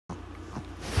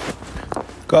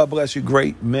God bless you,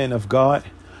 great men of God.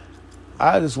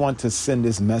 I just want to send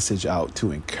this message out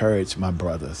to encourage my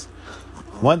brothers.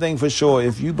 One thing for sure,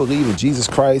 if you believe in Jesus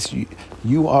Christ,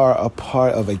 you are a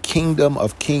part of a kingdom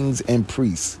of kings and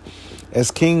priests. As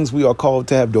kings, we are called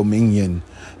to have dominion.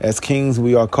 As kings,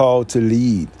 we are called to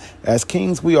lead. As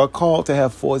kings, we are called to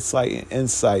have foresight and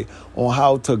insight on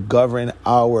how to govern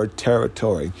our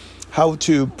territory, how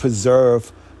to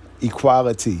preserve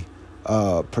equality,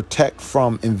 protect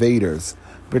from invaders,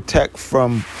 protect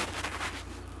from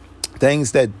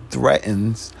things that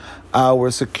threatens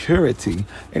our security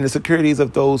and the securities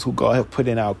of those who God have put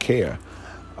in our care.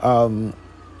 As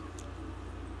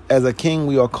a king,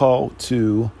 we are called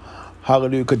to,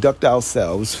 hallelujah, conduct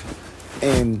ourselves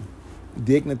in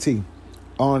dignity,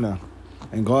 honor,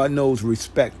 and God knows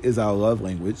respect is our love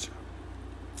language.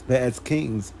 But as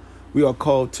kings, we are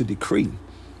called to decree.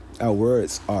 Our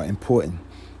words are important.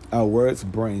 Our words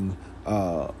bring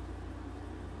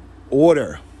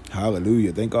order.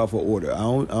 Hallelujah. Thank God for order.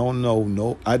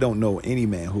 I don't know any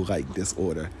man who like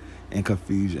disorder and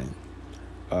confusion.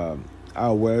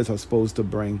 Our words are supposed to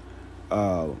bring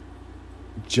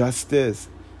justice,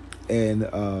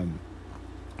 and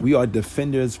we are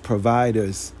defenders,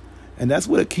 providers, and that's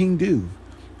what a king do.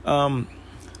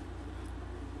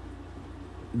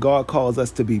 God calls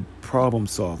us to be problem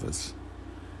solvers,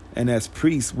 and as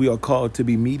priests, we are called to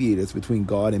be mediators between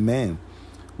God and man.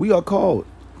 We are called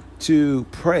to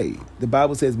pray. The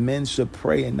Bible says men should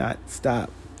pray and not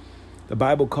stop. The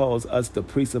Bible calls us the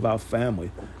priests of our family,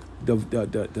 the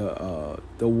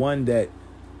one that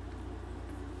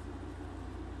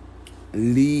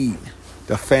lead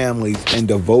the families in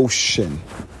devotion.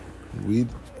 We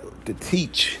to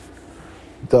teach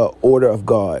the order of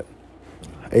God.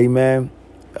 Amen.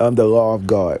 The law of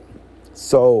God.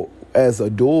 So as a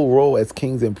dual role as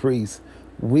kings and priests,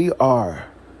 we are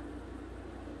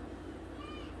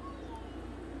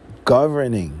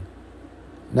governing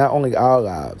not only our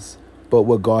lives, but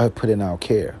what God has put in our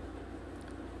care.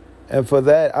 And for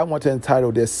that, I want to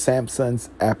entitle this Samson's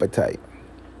Appetite.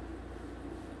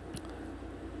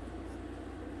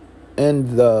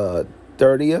 In the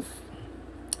 30th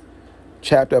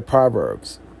chapter of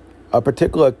Proverbs, a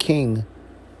particular king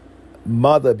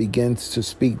mother begins to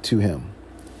speak to him.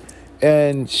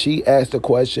 And she asked the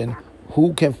question,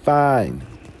 who can find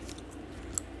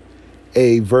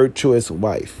a virtuous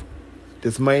wife?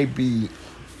 This may be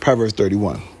Proverbs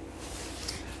 31.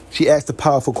 She asked a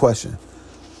powerful question.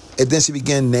 And then she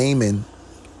began naming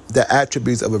the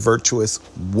attributes of a virtuous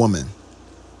woman.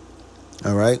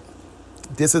 All right.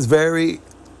 This is very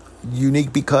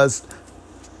unique because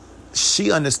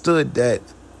she understood that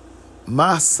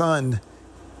my son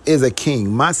is a king.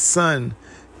 My son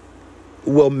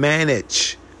will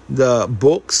manage the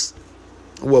books,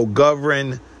 will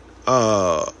govern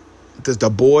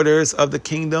the borders of the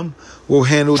kingdom, will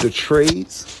handle the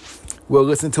trades, will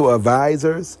listen to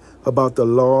advisors about the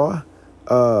law,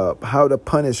 how to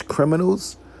punish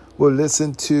criminals, will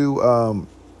listen to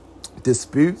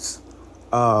disputes,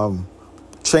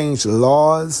 change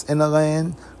laws in the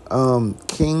land.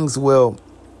 Kings will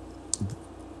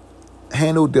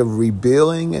handle the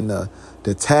rebuilding and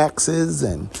the taxes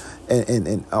and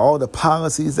all the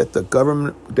policies that the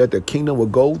government, that the kingdom will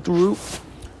go through,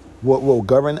 what will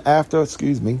govern after,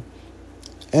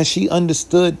 And she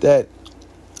understood that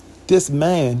this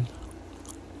man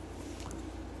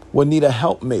would need a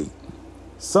helpmate,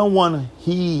 someone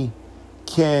he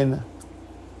can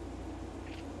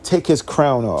take his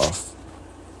crown off,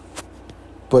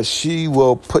 but she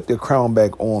will put the crown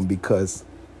back on, because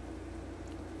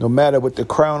no matter with the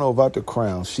crown or without the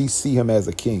crown, she see him as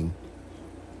a king,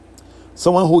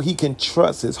 someone who he can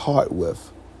trust his heart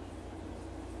with.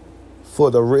 For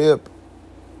the rib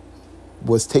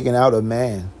was taken out of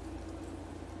man,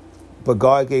 but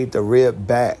God gave the rib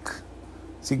back.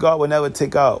 See, God will never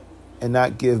take out and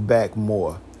not give back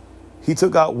more. He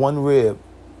took out one rib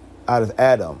out of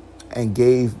Adam and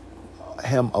gave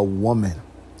him a woman.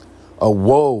 A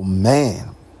whoa,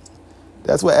 man.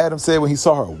 That's what Adam said when he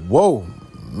saw her. Whoa,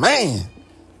 man.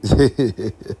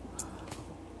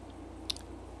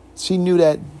 She knew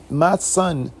that my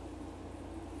son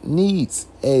needs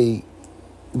a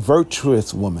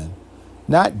virtuous woman,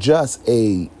 not just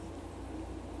a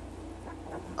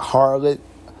harlot,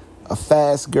 a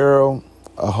fast girl,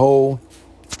 a hoe,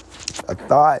 a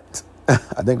thought. I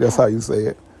think that's how you say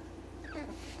it.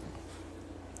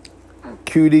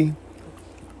 Cutie.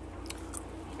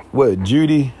 What,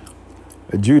 Judy?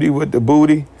 A Judy with the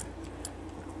booty?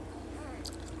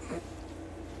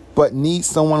 But needs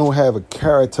someone who have a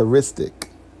characteristic,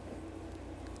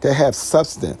 that have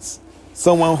substance.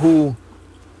 Someone who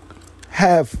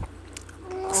have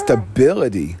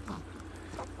stability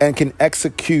and can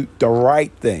execute the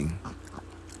right thing.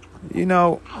 You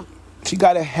know, she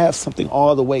got to have something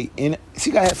all the way in.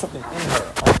 She got to have something in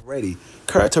her already.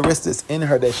 Characteristics in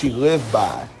her that she lived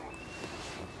by.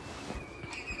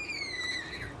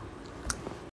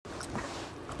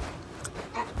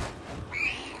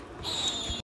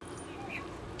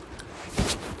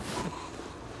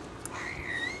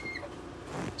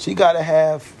 She got to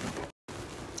have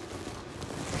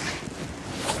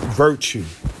virtue.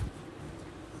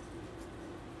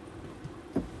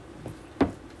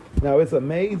 Now, it's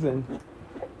amazing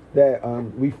that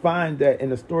we find that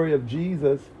in the story of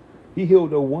Jesus, he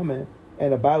healed a woman,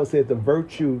 and the Bible says the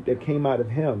virtue that came out of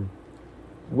him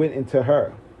went into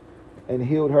her and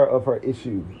healed her of her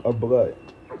issue of blood.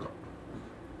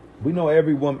 We know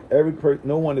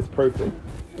no one is perfect,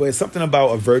 but it's something about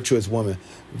a virtuous woman.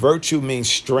 Virtue means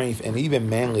strength and even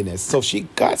manliness. So she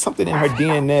got something in her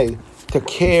DNA to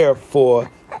care for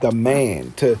the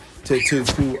man, to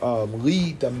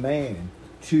lead the man,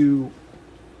 to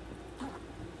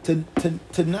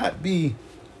not be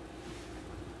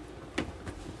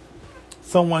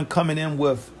someone coming in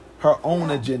with her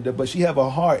own agenda, but she have a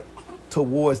heart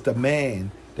towards the man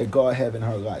that God have in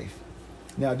her life.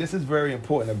 Now, this is very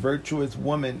important. A virtuous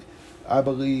woman, I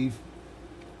believe,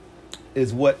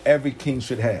 is what every king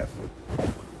should have.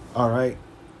 All right?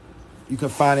 You can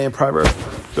find it in Proverbs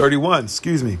 31.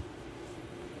 Excuse me.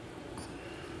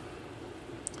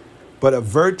 But a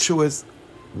virtuous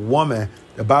woman,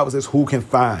 the Bible says, who can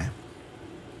find?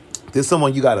 There's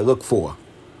someone you got to look for.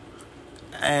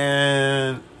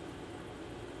 And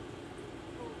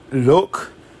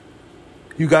look,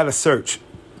 you got to search.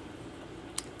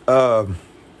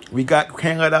 We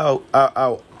can't let our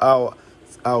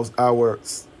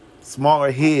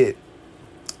smaller head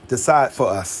decide for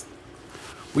us.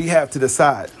 We have to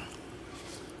decide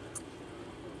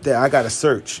that I got to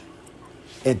search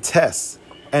and test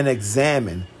and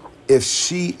examine if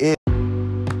she is.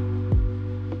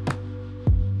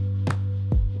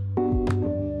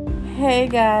 Hey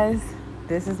guys,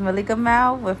 this is Malika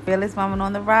Mal with Fearless Woman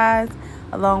on the Rise,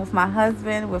 along with my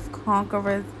husband with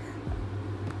Conquerors,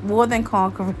 More Than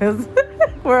Conquerors,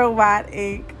 Worldwide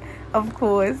Inc., of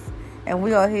course. And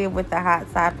we are here with the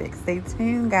hot topic. Stay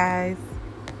tuned, guys.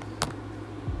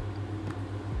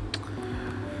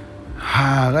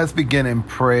 Let's begin in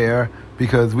prayer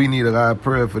because we need a lot of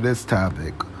prayer for this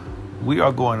topic. We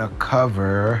are going to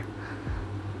cover,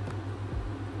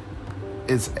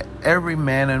 is every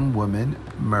man and woman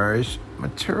marriage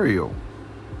material?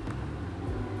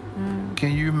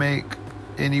 Can you make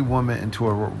any woman into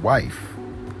a wife?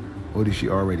 Or did she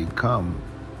already come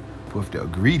with the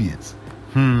ingredients?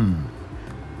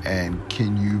 And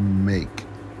can you make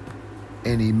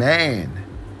any man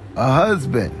a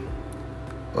husband?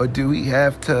 Or do we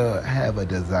have to have a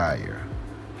desire?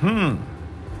 And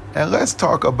let's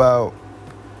talk about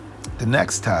the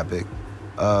next topic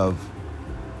of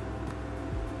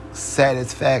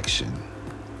satisfaction,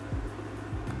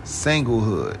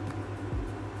 singlehood,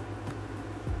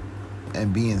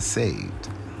 and being saved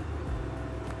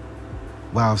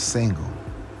while single.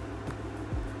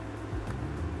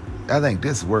 I think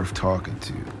this is worth talking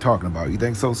about. You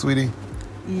think so, sweetie?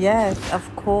 Yes,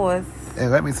 of course.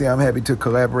 And let me say, I'm happy to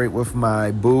collaborate with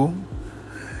my boo,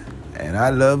 and I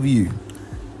love you.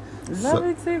 Love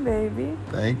you too, baby.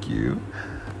 Thank you.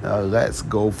 Now let's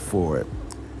go for it.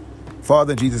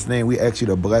 Father, in Jesus' name, we ask you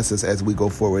to bless us as we go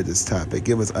forward this topic.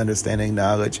 Give us understanding,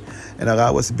 knowledge, and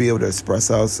allow us to be able to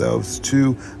express ourselves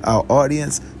to our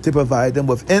audience, to provide them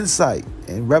with insight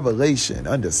and revelation,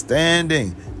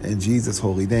 understanding. In Jesus'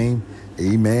 holy name,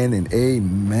 amen and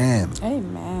amen.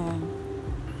 Amen.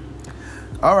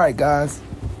 All right, guys.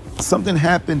 Something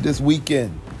happened this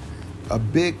weekend. A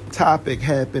big topic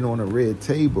happened on a red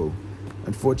table.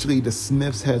 Unfortunately, the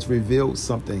Smiths has revealed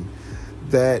something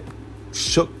that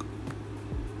shook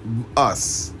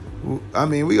us. I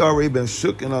mean, we already been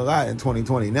shook in a lot in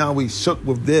 2020. Now we shook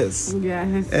with this.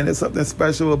 Yes. And there's something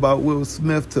special about Will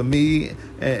Smith to me,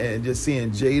 and just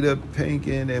seeing Jada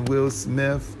Pinkett and Will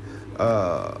Smith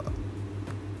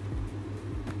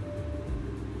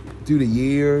through the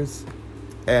years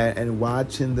and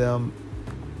watching them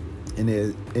in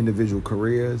their individual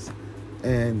careers.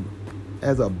 And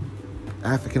as a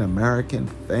African American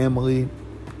family,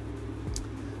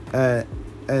 and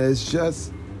it's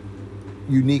just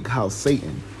unique how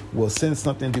Satan will send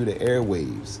something through the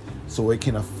airwaves so it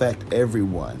can affect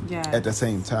everyone at the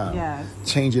same time,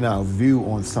 changing our view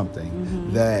on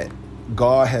something that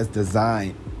God has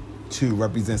designed to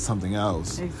represent something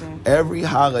else. Exactly. Every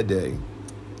holiday,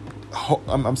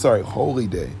 holy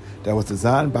day that was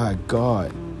designed by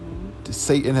God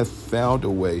Satan has found a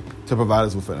way to provide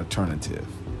us with an alternative.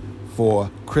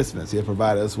 For Christmas, he has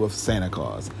provided us with Santa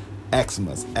Claus,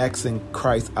 Xmas, Xing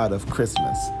Christ out of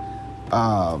Christmas,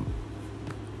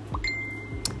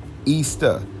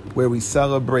 Easter, where we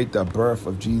celebrate the birth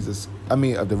of Jesus,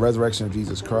 of the resurrection of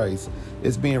Jesus Christ,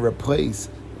 is being replaced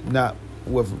not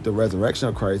with the resurrection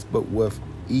of Christ, but with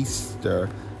Easter,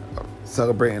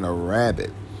 celebrating a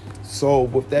rabbit. So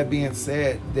with that being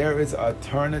said, there is an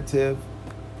alternative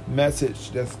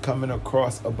message that's coming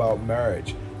across about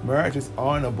marriage. Marriage is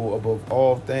honorable above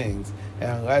all things,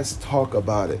 and let's talk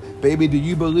about it. Baby, do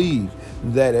you believe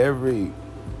that every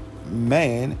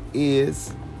man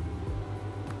is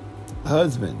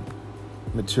husband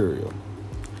material?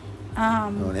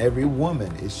 And every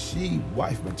woman, is she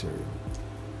wife material?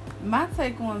 My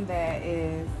take on that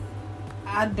is,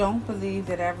 I don't believe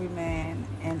that every man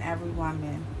and every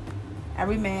woman,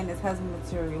 every man is husband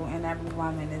material and every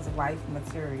woman is wife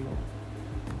material.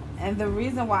 And the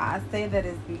reason why I say that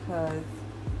is because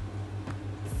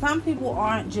some people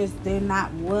they're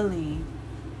not willing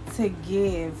to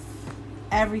give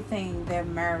everything their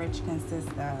marriage consists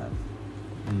of.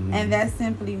 Mm-hmm. And that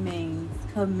simply means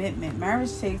commitment.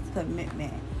 Marriage takes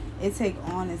commitment. It takes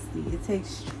honesty. It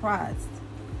takes trust.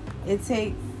 It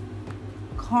takes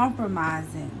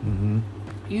compromising.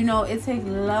 Mm-hmm. It takes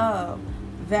love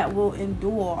that will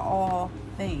endure all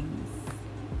things.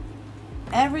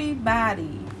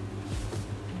 Everybody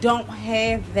don't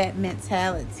have that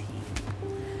mentality.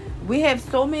 We have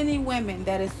so many women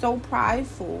that is so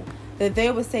prideful that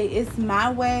they would say it's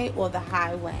my way or the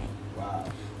highway. Wow.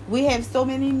 We have so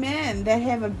many men that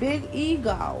have a big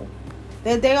ego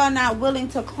that they are not willing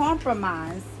to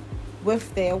compromise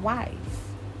with their wife.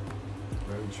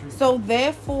 Very true. So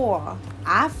therefore,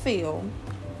 I feel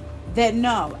that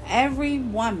no, every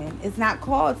woman is not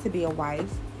called to be a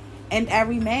wife, and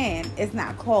every man is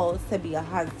not called to be a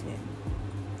husband.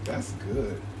 That's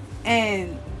good.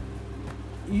 And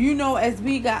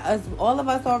as all of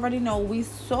us already know, we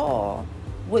saw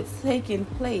what's taking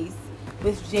place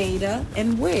with Jada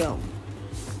and Will.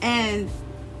 And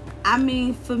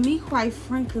for me, quite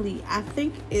frankly, I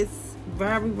think it's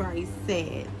very, very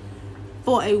sad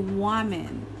for a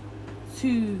woman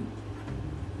to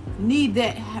need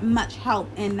that much help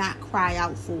and not cry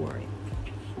out for it.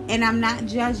 And I'm not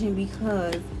judging,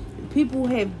 because people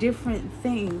have different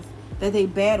things that they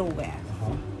battle with.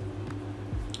 Uh-huh.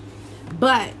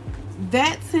 But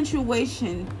that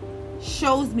situation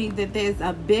shows me that there's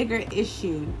a bigger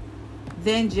issue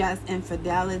than just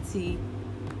infidelity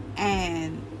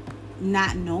and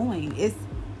not knowing. It's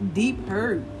deep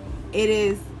hurt. It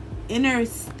is inner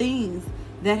things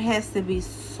that has to be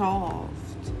solved.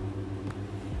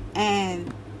 And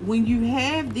when you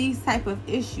have these type of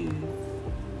issues,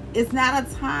 it's not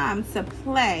a time to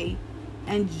play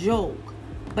and joke,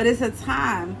 but it's a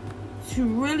time to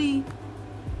really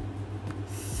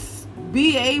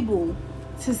be able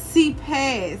to see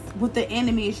past what the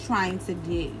enemy is trying to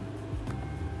do.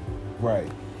 Right.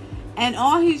 And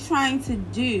all he's trying to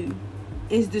do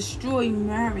is destroy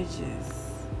marriages.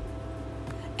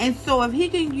 And so if he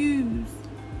can use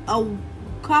a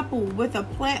couple with a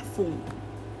platform,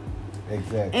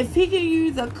 exactly. If he can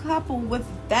use a couple with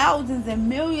thousands and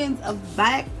millions of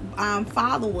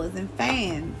followers and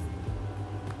fans,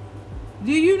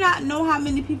 do you not know how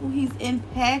many people he's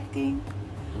impacting?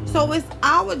 Mm-hmm. So it's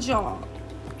our job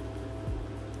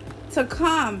to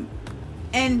come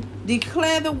and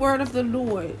declare the word of the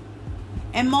Lord.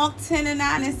 And Mark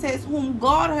 10:9, it says, whom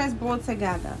God has brought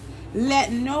together,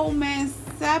 let no man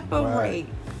separate. Right.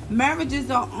 Marriages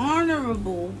are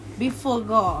honorable before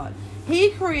God.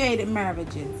 He created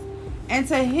marriages. And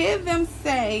to hear them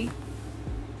say,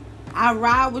 I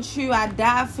ride with you, I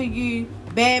die for you,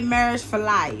 bad marriage for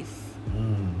life.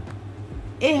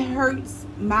 It hurts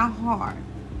my heart.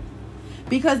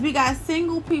 Because we got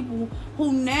single people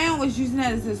who now is using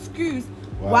that as an excuse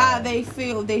why they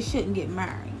feel they shouldn't get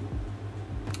married.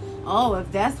 Oh,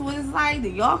 if that's what it's like,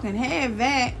 then y'all can have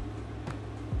that.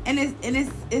 And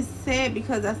it's sad,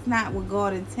 because that's not what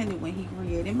God intended when he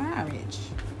created marriage.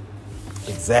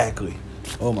 Exactly.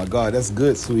 Oh my God, that's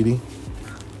good, sweetie.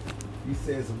 You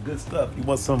said some good stuff. You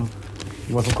want some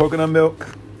coconut milk?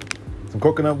 Some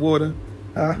coconut water?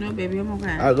 Huh? No, baby, I'm okay.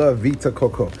 I love Vita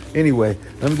Coco. Anyway,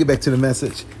 let me get back to the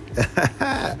message.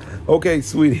 Okay,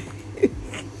 sweetie.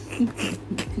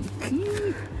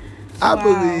 I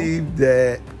believe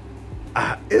that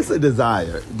it's a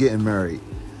desire getting married.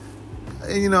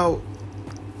 And,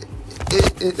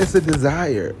 it's a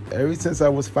desire. Ever since I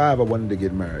was 5, I wanted to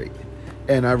get married.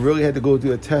 And I really had to go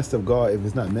through a test of God. If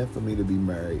it's not meant for me to be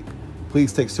married,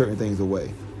 please take certain things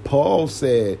away. Paul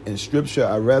said in Scripture,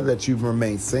 I'd rather that you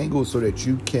remain single so that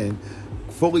you can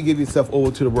fully give yourself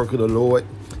over to the work of the Lord,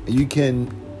 and you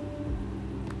can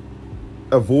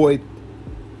avoid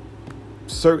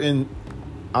certain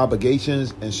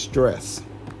obligations and stress.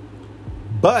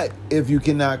 But if you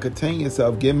cannot contain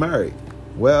yourself, get married.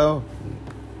 Well,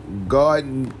 God,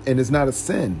 and it's not a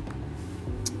sin.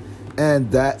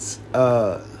 And that's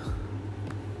the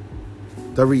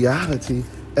reality.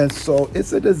 And so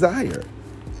it's a desire.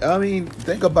 I mean,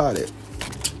 think about it.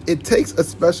 It takes a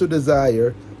special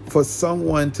desire for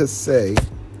someone to say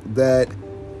that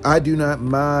I do not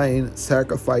mind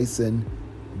sacrificing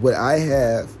what I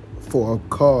have for a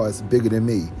cause bigger than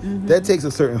me. Mm-hmm. That takes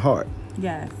a certain heart.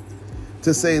 Yes.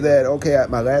 To say that, okay, at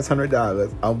my last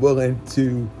 $100, I'm willing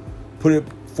to put it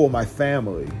for my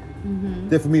family,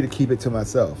 than for me to keep it to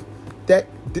myself. That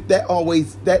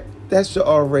should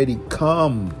already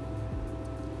come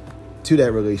to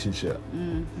that relationship.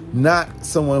 Not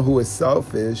someone who is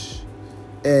selfish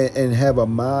and have a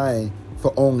mind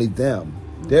for only them.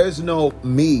 There's no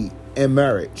me in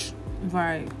marriage.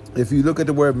 Right. If you look at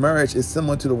the word marriage, it's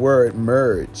similar to the word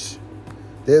merge.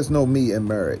 There's no me in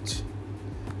marriage.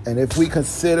 And if we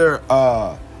consider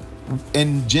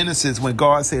in Genesis, when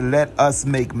God said, let us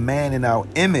make man in our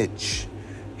image,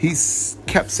 he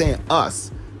kept saying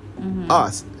us.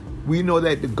 Us. We know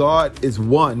that the God is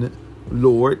one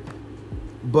Lord,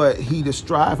 but he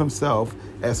described himself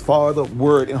as Father,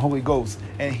 Word, and Holy Ghost.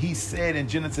 And he said in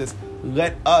Genesis,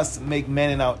 let us make man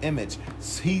in our image.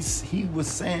 He was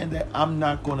saying that I'm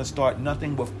not going to start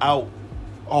nothing without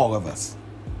all of us.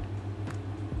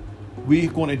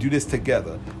 We're going to do this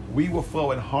together. We will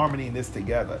flow in harmony in this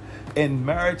together. In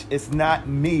marriage, it's not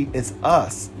me, it's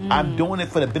us. I'm doing it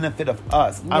for the benefit of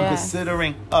us. Yes. I'm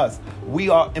considering us. We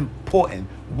are important.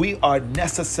 We are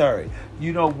necessary.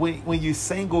 You know, when you're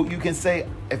single, you can say,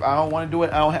 if I don't want to do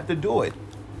it, I don't have to do it.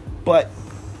 But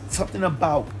something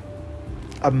about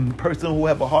a person who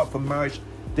have a heart for marriage,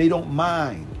 they don't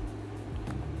mind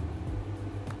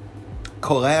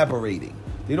collaborating.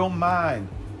 They don't mind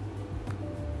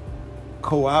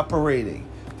cooperating.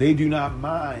 They do not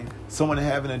mind someone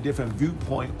having a different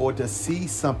viewpoint or to see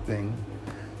something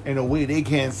in a way they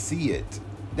can't see it.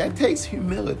 That takes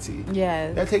humility.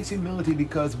 Yes. That takes humility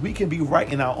because we can be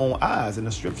right in our own eyes. And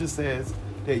the scripture says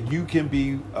that you can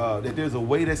be, that there's a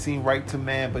way that seems right to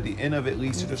man, but the end of it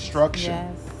leads to destruction.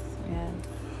 Yes.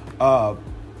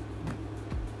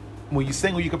 When you're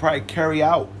single, you can probably carry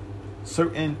out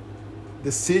certain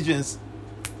decisions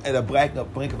at a blink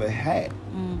of a hat.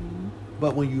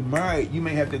 But when you're married, you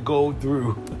may have to go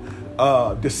through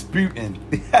disputing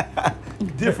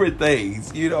different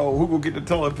things. You know, who will get the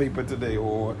toilet paper today,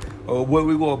 or where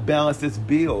we going to balance this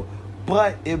bill.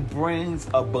 But it brings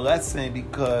a blessing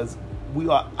because we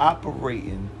are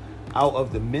operating out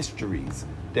of the mysteries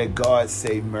that God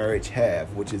say marriage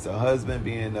have, which is a husband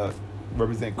being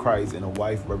represent Christ and a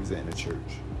wife representing the church.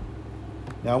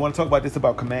 Now, I want to talk about this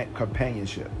about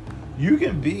companionship. You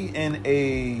can be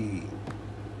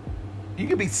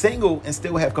single and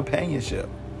still have companionship.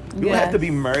 You don't have to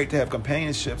be married to have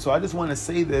companionship. So I just want to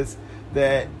say this,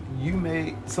 that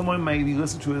someone may be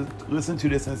listen to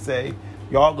this and say,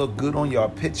 y'all look good on your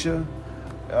picture.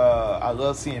 I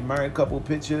love seeing married couple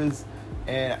pictures,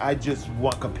 and I just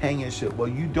want companionship. Well,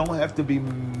 you don't have to be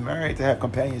married to have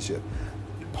companionship.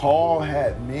 Paul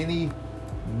had many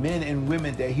men and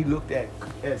women that he looked at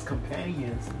as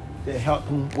companions that helped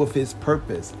him with his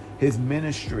purpose, his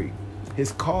ministry,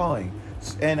 his calling.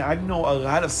 And I know a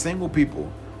lot of single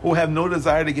people who have no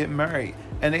desire to get married,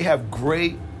 and they have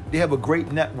a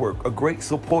great network, a great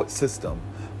support system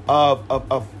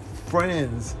of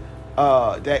friends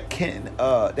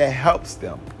that helps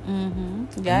them.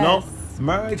 Yes. No,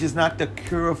 marriage is not the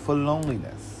cure for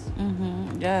loneliness.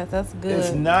 Yes, that's good.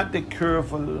 It's not the cure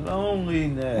for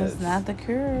loneliness. It's not the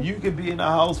cure. You could be in a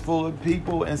house full of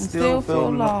people and still feel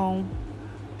alone.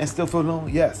 And still feel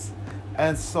lonely, yes.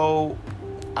 And so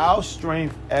our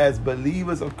strength as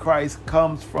believers of Christ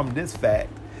comes from this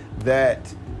fact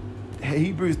that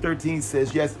Hebrews 13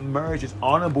 says, yes, marriage is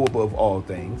honorable above all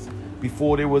things.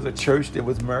 Before there was a church, there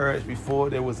was marriage.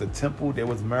 Before there was a temple, there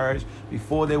was marriage.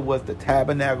 Before there was the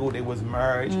tabernacle, there was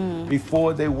marriage.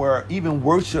 Before there were, even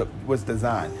worship was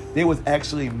designed, there was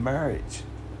actually marriage.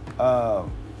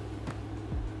 And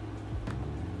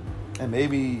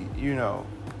maybe,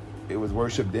 it was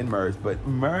worship, then marriage. But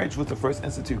marriage was the first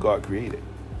institute God created.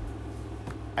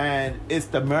 And it's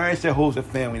the marriage that holds the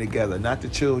family together, not the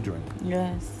children.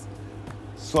 Yes.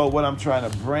 So what I'm trying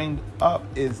to bring up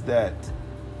is that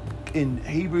in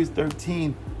Hebrews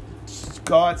 13,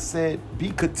 God said,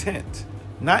 be content,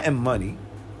 not in money,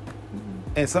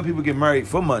 And some people get married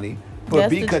for money. But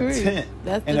be content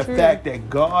in the fact that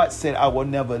God said, I will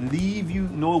never leave you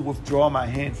nor withdraw my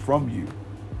hand from you.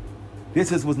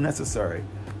 This is what's necessary.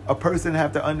 A person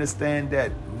have to understand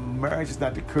that marriage is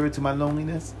not the cure to my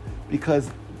loneliness, because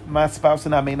my spouse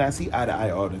and I may not see eye to eye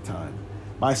all the time.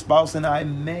 My spouse and I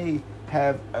may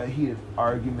have a heated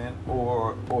argument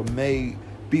or may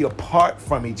be apart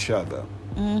from each other.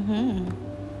 Mm-hmm.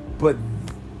 But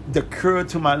the cure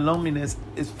to my loneliness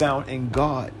is found in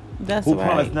God. That's who right.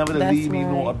 promised never to leave me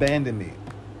nor abandon me.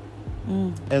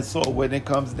 And so when it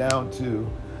comes down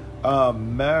to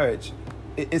marriage,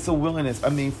 it's a willingness. I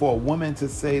mean, for a woman to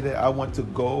say that I want to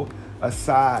go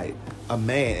aside a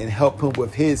man and help him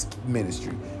with his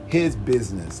ministry, his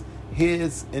business,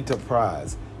 his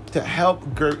enterprise, to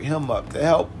help gird him up, to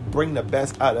help bring the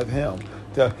best out of him,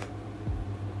 to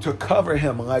cover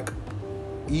him like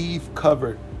Eve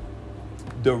covered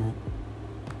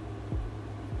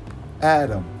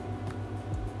Adam.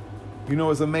 You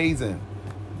know, it's amazing.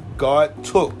 God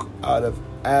took out of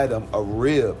Adam a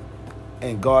rib,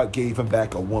 and God gave him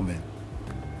back a woman.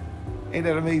 Ain't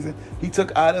that amazing? He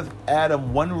took out of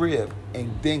Adam one rib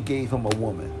and then gave him a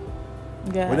woman.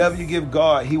 Yes. Whatever you give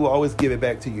God, he will always give it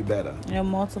back to you better. He'll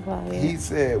multiply it. He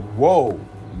said, whoa,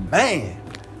 man.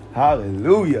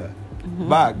 Hallelujah. Mm-hmm.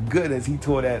 My goodness, he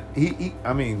tore that.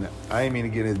 I mean, I ain't mean to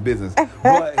get in his business,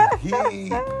 but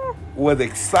he was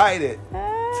excited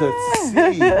to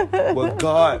see what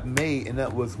God made, and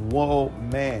that was, whoa,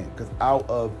 man, because out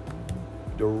of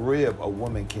the rib a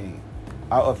woman came,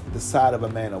 out of the side of a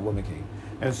man a woman came.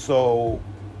 And so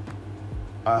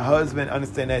a husband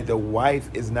understand that the wife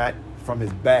is not from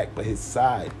his back but his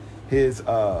side, his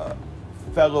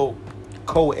fellow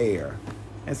co-heir.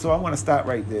 And so I want to stop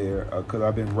right there because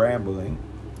I've been rambling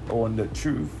on the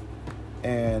truth.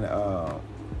 And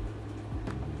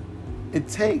it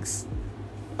takes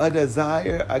a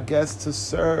desire, I guess, to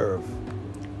serve.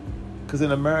 Because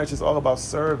in a marriage, it's all about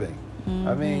serving. Mm-hmm.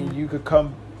 I mean, you could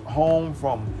come home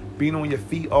from being on your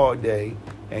feet all day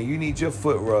and you need your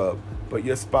foot rubbed, but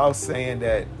your spouse saying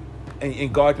that,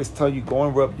 and God just tell you, go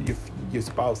and rub your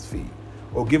spouse's feet.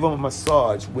 Or give them a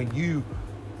massage when you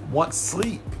want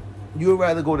sleep. You would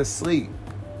rather go to sleep,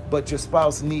 but your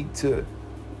spouse need to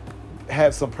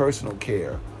have some personal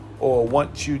care or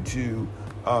want you to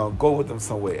go with them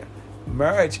somewhere.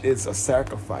 Marriage is a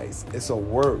sacrifice. It's a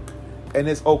work. And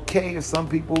it's okay if some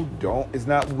people is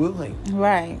not willing.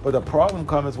 Right. But the problem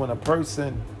comes when a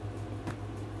person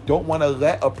don't want to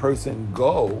let a person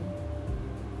go,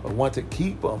 but want to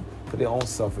keep them for their own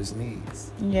selfish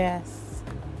needs. Yes.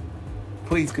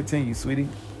 Please continue, sweetie.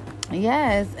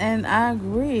 Yes, and I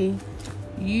agree.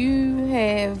 You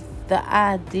have the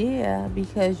idea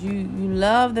because you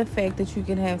love the fact that you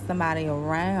can have somebody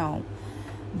around.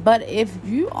 But if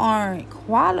you aren't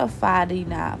qualified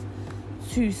enough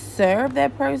to serve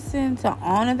that person, to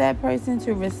honor that person,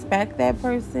 to respect that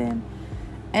person,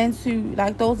 and to,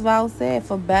 like those vows said,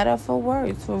 for better, for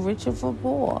worse, for richer, for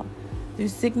poor, through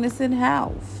sickness and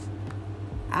health,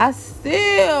 I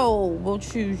still will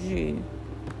choose you.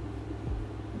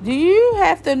 Do you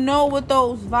have to know what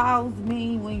those vows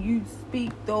mean when you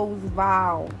speak those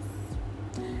vows?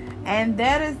 And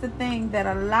that is the thing that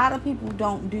a lot of people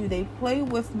don't do. They play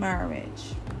with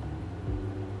marriage.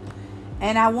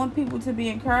 And I want people to be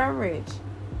encouraged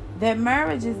that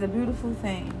marriage is a beautiful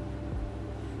thing.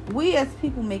 We as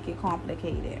people make it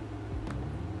complicated.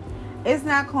 It's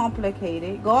not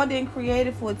complicated. God didn't create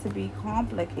it for it to be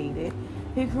complicated.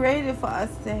 He created it for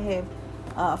us to have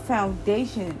a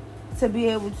foundation to be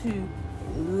able to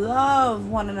love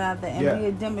one another and be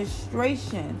a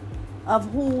demonstration of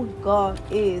who God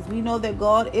is. We know that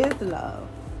God is love.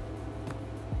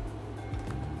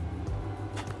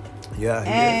 Yeah,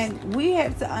 and we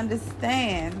have to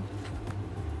understand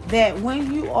that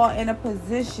when you are in a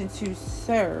position to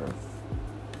serve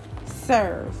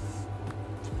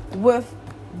with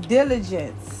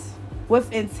diligence,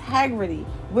 with integrity,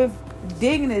 with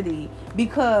dignity,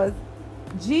 because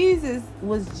Jesus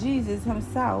was Jesus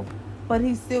himself, but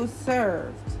he still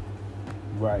served.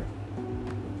 Right.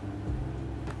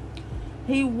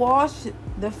 He washed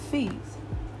the feet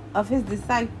of his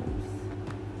disciples.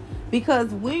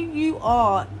 Because when you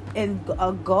are in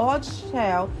a God's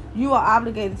child, you are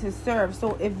obligated to serve.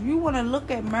 So if you want to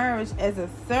look at marriage as a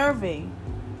serving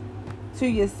to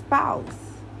your spouse,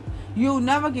 you'll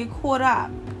never get caught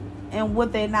up in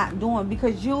what they're not doing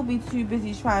because you'll be too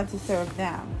busy trying to serve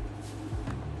them.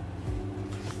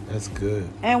 That's good.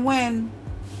 And when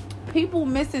people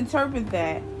misinterpret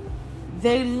that,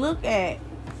 they look at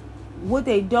what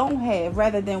they don't have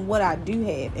rather than what I do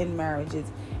have in marriages.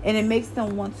 And it makes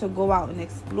them want to go out and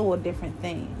explore different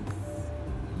things.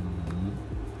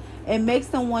 It makes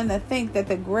them want to think that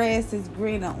the grass is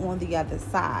greener on the other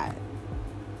side,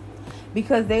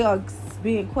 because they are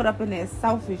being caught up in their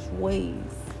selfish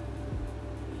ways,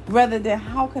 rather than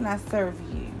how can I serve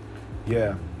you?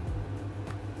 Yeah.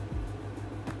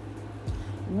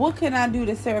 What can I do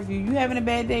to serve you? You having a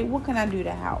bad day? What can I do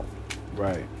to help?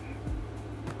 Right.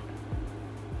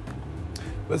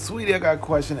 But sweetie, I got a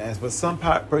question to ask. But some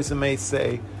person may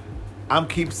say, I'm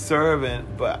keep serving,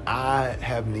 but I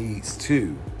have needs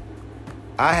too.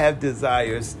 I have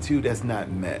desires too that's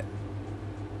not met.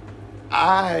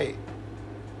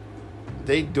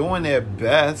 They doing their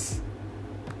best,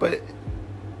 but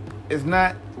it's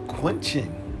not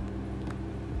quenching.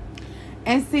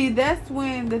 And see, that's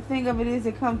when the thing of it is,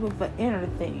 it comes with an inner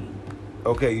thing.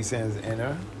 Okay, you saying it's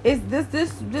inner? It's this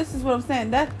is what I'm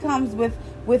saying. That comes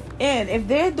within. If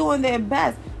they're doing their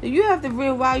best, then you have to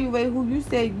reevaluate who you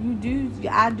say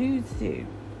I do to.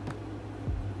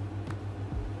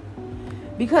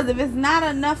 Because if it's not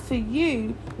enough for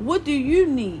you, what do you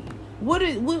need? What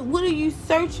are you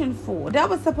searching for? That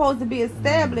was supposed to be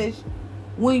established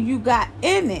when you got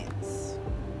in it.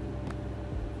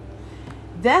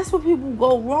 That's where people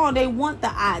go wrong. They want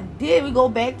the idea. We go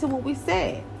back to what we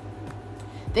said.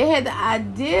 They had the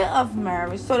idea of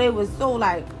marriage, so they was so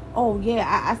like, oh yeah,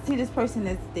 I see this person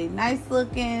as they nice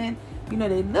looking. You know,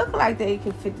 they look like they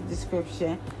can fit the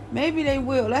description. Maybe they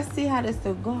will. Let's see how this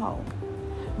will go.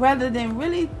 Rather than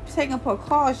really taking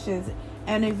precautions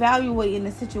and evaluating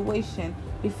the situation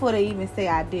before they even say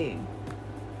I do.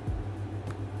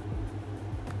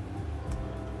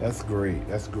 That's great.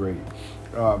 That's great.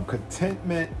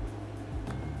 Contentment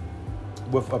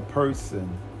with a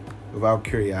person without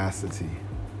curiosity.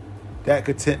 That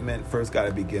contentment first got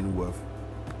to begin with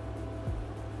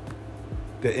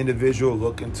the individual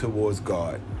looking towards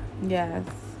God. Yes.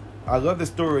 I love the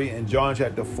story in John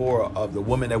chapter 4 of the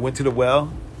woman that went to the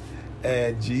well,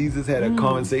 and Jesus had a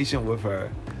conversation with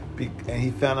her, and he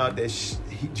found out that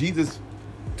Jesus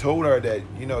told her that,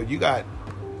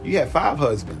 you had 5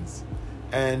 husbands,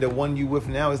 and the one you with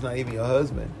now is not even your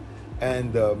husband.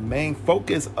 And the main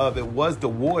focus of it was the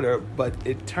water, but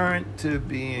it turned to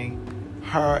being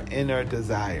her inner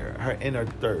desire, her inner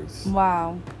thirst.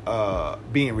 Wow.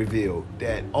 Being revealed,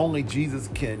 that only Jesus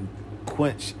can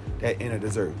quench that inner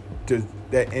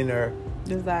that inner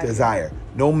desire.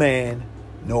 No man,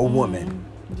 no woman.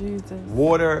 Jesus.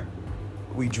 Water,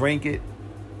 we drink it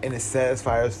and it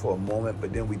satisfies us for a moment,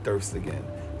 but then we thirst again.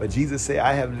 But Jesus said,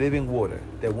 I have living water,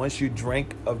 that once you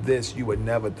drink of this, you would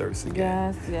never thirst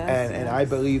again. Yes. And I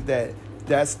believe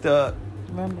that's the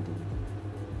remedy.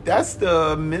 That's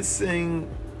the missing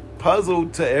puzzle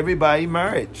to everybody's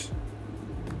marriage.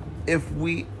 If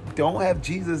we don't have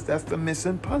Jesus, that's the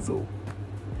missing puzzle.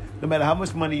 No matter how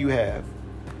much money you have,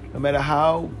 no matter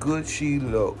how good she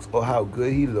looks or how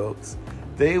good he looks,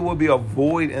 there will be a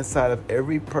void inside of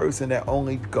every person that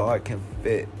only God can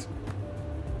fit.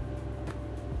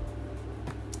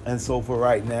 And so for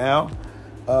right now,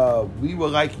 we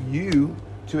would like you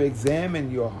to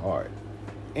examine your heart.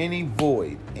 Any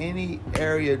void, any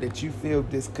area that you feel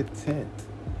discontent,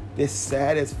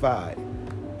 dissatisfied.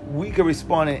 We can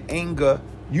respond in anger.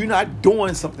 You're not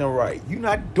doing something right. You're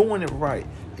not doing it right.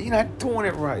 You're not doing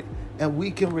it right. And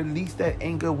we can release that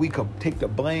anger. We can take the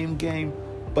blame game.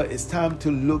 But it's time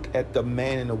to look at the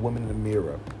man and the woman in the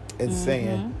mirror and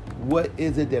saying, what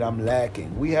is it that I'm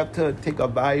lacking? We have to take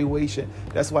evaluation.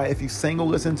 That's why if you're single,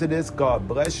 listen to this. God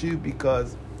bless you,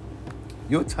 because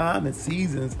your time and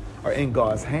seasons are in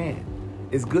God's hand.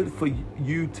 It's good for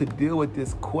you to deal with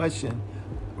this question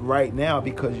right now,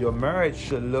 because your marriage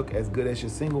should look as good as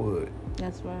your singlehood.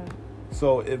 That's right.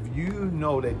 So if you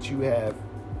know that you have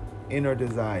inner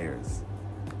desires,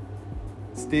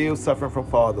 still suffering from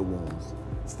father wounds,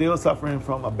 still suffering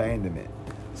from abandonment,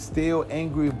 still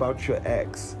angry about your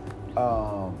ex,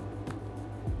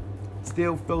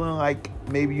 still feeling like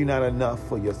maybe you're not enough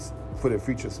for the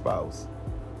future spouse,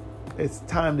 it's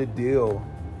time to deal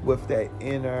with that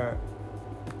inner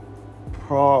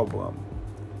problem,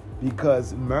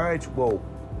 because marriage will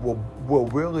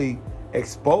really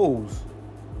expose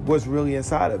what's really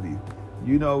inside of you.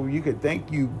 You could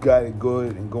think you got it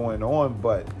good and going on,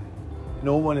 but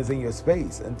no one is in your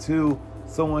space until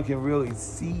someone can really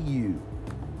see you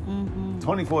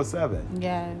 24/7.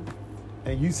 Yes.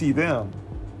 And you see them.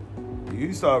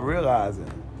 You start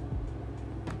realizing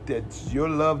that your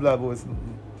love levels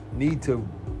need to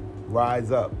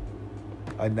rise up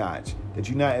a notch. That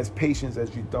you're not as patient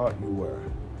as you thought you were.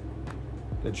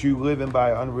 That you living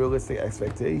by unrealistic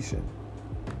expectation.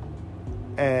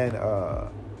 And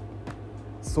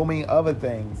so many other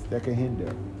things that can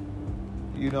hinder.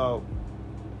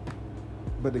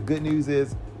 But the good news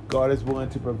is God is willing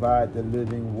to provide the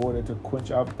living water to quench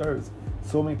our thirst.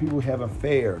 So many people have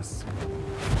affairs.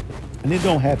 And it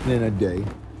don't happen in a day.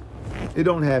 It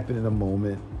don't happen in a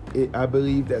moment. I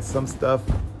believe that some stuff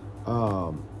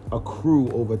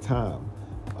accrue over time,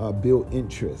 build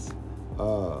interest.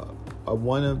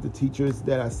 One of the teachers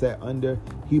that I sat under,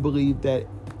 he believed that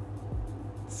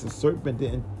the serpent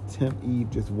didn't tempt Eve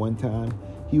just one time.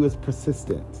 He was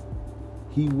persistent.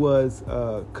 He was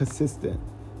consistent.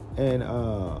 And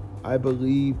I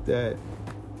believe that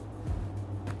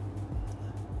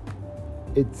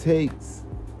it takes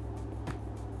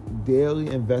daily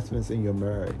investments in your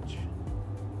marriage.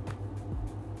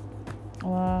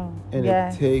 Wow. And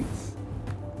yes.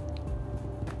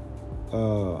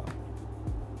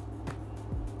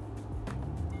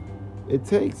 It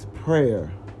takes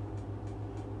prayer,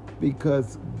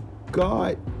 because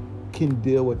God can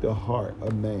deal with the heart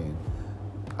of man.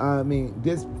 I mean,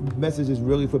 this message is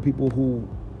really for people who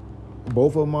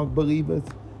both of them are believers,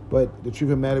 but the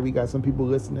truth of the matter, we got some people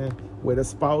listening where the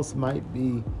spouse might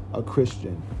be a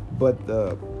Christian, but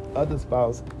the other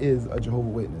spouse is a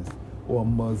Jehovah's Witness or a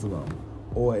Muslim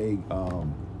or a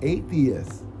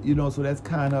atheist. You know, so that's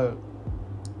kind of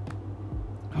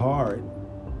hard,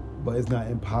 but it's not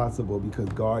impossible, because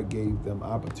God gave them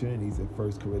opportunities in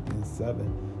 1 Corinthians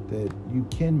 7 that you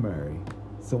can marry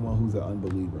someone who's an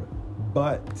unbeliever,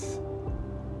 but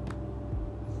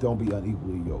don't be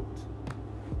unequally yoked.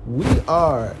 We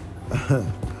are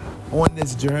on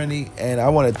this journey, and I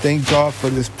want to thank God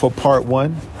for part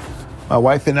 1. My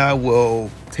wife and I will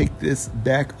take this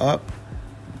back up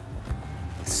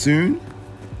soon,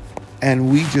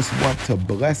 and we just want to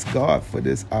bless God for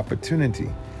this opportunity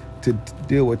to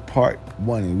deal with part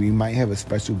 1, and we might have a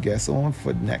special guest on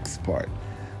for the next part.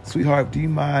 Sweetheart, do you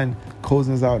mind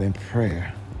closing us out in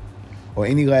prayer or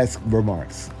any last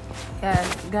remarks?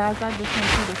 Yes, guys, I just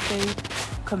want you to stay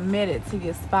committed to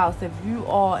your spouse. If you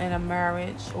are in a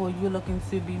marriage or you're looking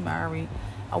to be married,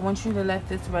 I want you to let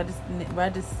this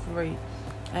register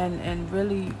and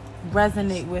really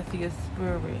resonate with your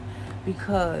spirit,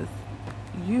 because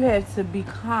you have to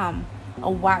become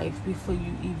a wife before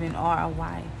you even are a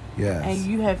wife. Yes. And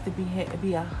you have to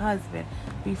be a husband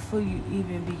before you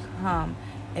even become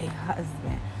a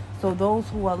husband. So those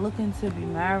who are looking to be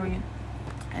married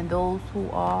and those who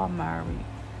are married,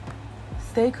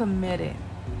 stay committed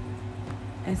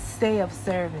and stay of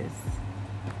service,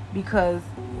 because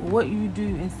what you do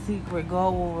in secret,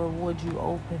 God will reward you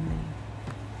openly.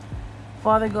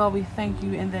 Father God, we thank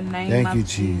you in the name of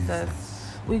Jesus.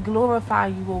 We glorify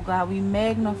you, oh God. We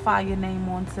magnify your name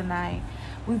on tonight.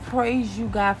 We praise you,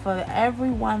 God, for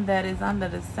everyone that is under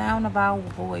the sound of our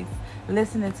voice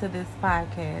listening to this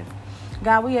podcast.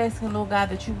 God, we ask, Lord God,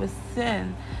 that you would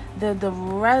send the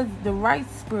right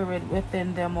spirit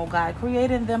within them, oh God,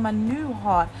 creating them a new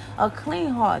heart, a clean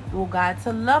heart, oh God,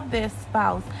 to love their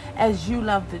spouse as you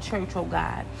love the church, oh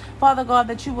God. Father God,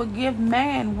 that you would give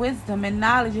man wisdom and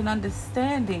knowledge and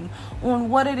understanding on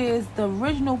what it is, the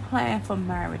original plan for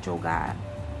marriage, oh God,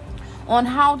 on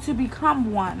how to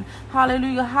become one.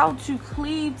 Hallelujah. How to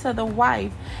cleave to the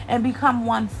wife and become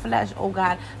one flesh, oh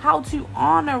God. How to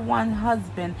honor one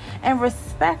husband and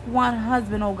respect one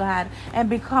husband, oh God, and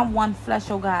become one flesh,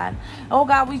 oh God. Oh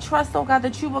God, we trust, oh God,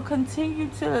 that you will continue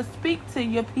to speak to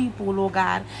your people, oh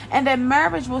God, and that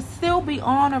marriage will still be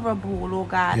honorable, oh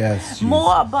God. Yes, Jesus.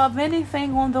 More above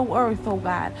anything on the earth, oh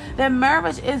God. That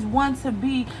marriage is one to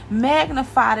be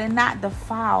magnified and not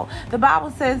defiled. The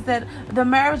Bible says that the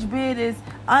marriage bed is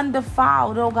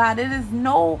undefiled, oh God. It is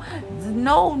no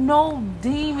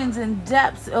demons and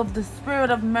depths of the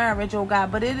spirit of marriage, oh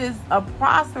God, but it is a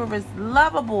prosperous,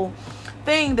 lovable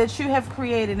thing that you have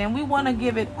created, and we want to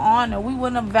give it honor. We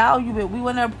want to value it. We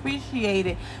want to appreciate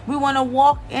it. We want to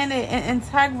walk in it in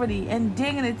integrity and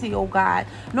dignity, oh God.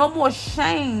 No more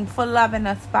shame for loving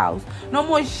a spouse. No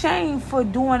more shame for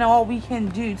doing all we can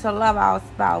do to love our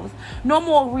spouse. No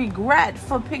more regret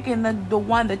for picking the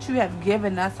one that you have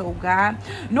given us, oh God.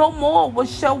 No more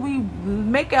shall we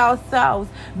make ourselves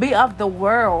be of the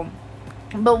world,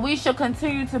 but we shall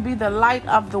continue to be the light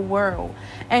of the world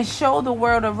and show the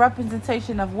world a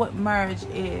representation of what marriage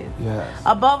is. Yes.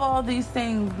 Above all these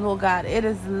things, Lord God, it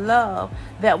is love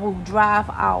that will drive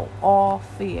out all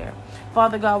fear.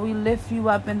 Father God, we lift you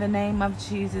up in the name of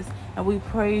Jesus, and we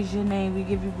praise your name. We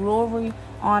give you glory,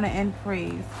 honor, and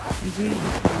praise. In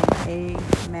Jesus' name,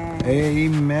 amen.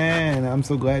 Amen. I'm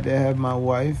so glad to have my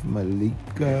wife,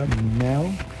 Malika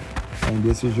Mel. And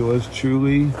this is yours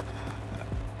truly,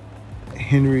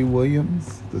 Henry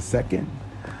Williams II,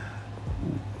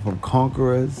 from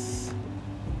Conquerors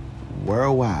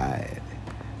Worldwide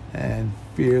and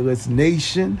Fearless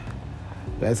Nation.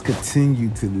 Let's continue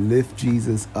to lift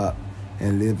Jesus up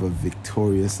and live a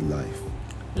victorious life.